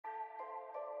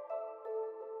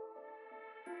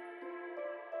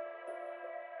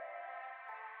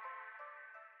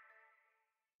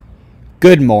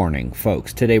Good morning,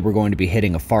 folks. Today we're going to be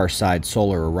hitting a far-side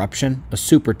solar eruption, a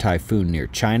super typhoon near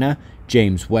China,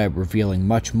 James Webb revealing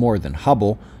much more than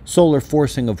Hubble, solar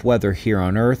forcing of weather here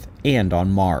on Earth and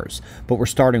on Mars. But we're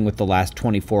starting with the last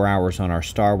 24 hours on our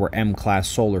star, where M-class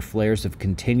solar flares have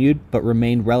continued but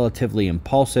remained relatively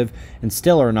impulsive and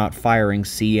still are not firing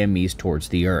CMEs towards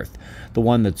the Earth. The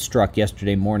one that struck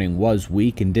yesterday morning was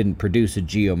weak and didn't produce a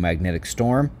geomagnetic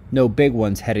storm. No big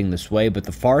ones heading this way, but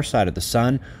the far side of the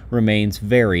sun remains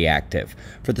very active.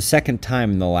 For the second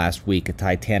time in the last week, a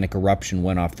titanic eruption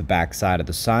went off the backside of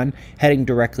the sun, heading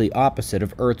directly opposite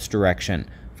of Earth's direction.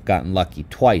 I've gotten lucky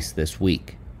twice this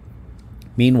week.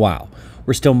 Meanwhile,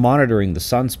 we're still monitoring the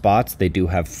sunspots. They do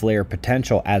have flare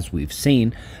potential, as we've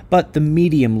seen, but the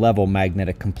medium-level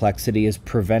magnetic complexity is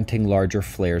preventing larger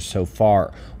flares so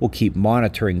far. We'll keep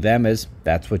monitoring them, as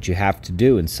that's what you have to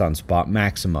do in sunspot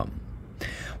maximum.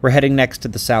 We're heading next to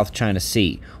the South China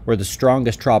Sea, where the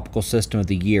strongest tropical system of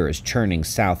the year is churning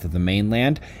south of the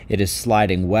mainland. It is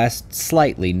sliding west,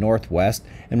 slightly northwest,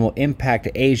 and will impact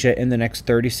Asia in the next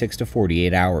 36 to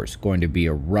 48 hours. Going to be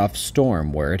a rough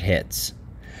storm where it hits.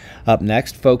 Up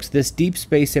next, folks, this deep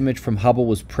space image from Hubble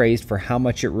was praised for how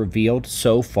much it revealed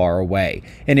so far away,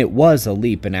 and it was a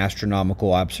leap in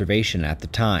astronomical observation at the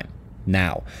time.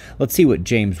 Now, let's see what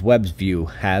James Webb's view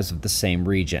has of the same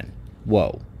region.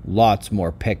 Whoa, lots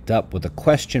more picked up, with a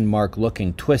question mark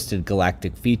looking twisted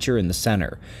galactic feature in the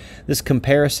center. This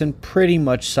comparison pretty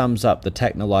much sums up the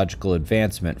technological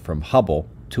advancement from Hubble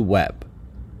to Webb.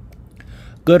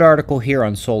 Good article here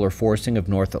on solar forcing of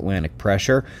North Atlantic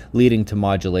pressure, leading to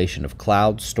modulation of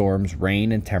clouds, storms,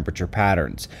 rain, and temperature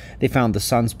patterns. They found the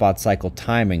sunspot cycle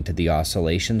timing to the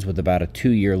oscillations with about a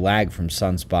 2-year lag from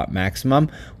sunspot maximum,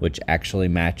 which actually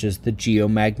matches the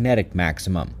geomagnetic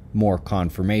maximum. More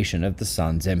confirmation of the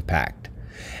sun's impact.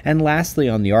 And lastly,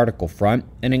 on the article front,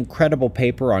 an incredible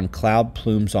paper on cloud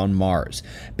plumes on Mars.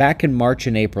 Back in March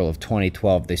and April of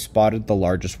 2012, they spotted the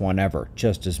largest one ever,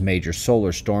 just as major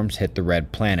solar storms hit the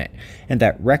red planet. And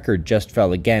that record just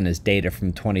fell again as data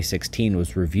from 2016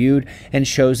 was reviewed and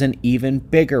shows an even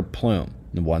bigger plume.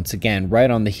 And once again, right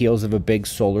on the heels of a big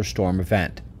solar storm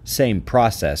event. Same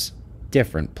process,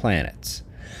 different planets.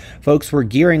 Folks, we're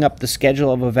gearing up the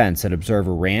schedule of events at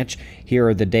Observer Ranch. Here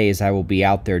are the days I will be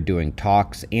out there doing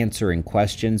talks, answering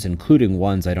questions, including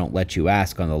ones I don't let you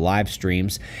ask on the live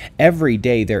streams. Every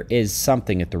day there is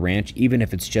something at the ranch, even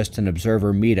if it's just an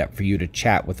observer meetup for you to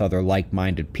chat with other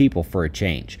like-minded people for a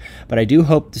change. But I do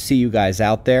hope to see you guys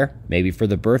out there, maybe for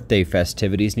the birthday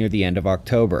festivities near the end of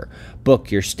October. Book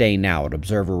your stay now at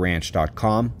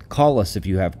observerranch.com. Call us if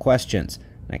you have questions.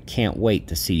 I can't wait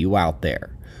to see you out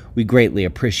there. We greatly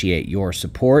appreciate your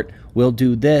support. We'll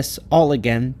do this all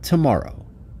again tomorrow,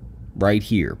 right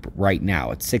here, but right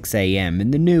now at 6 a.m.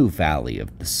 in the new Valley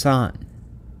of the Sun.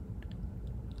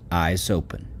 Eyes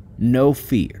open, no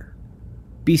fear.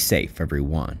 Be safe,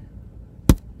 everyone.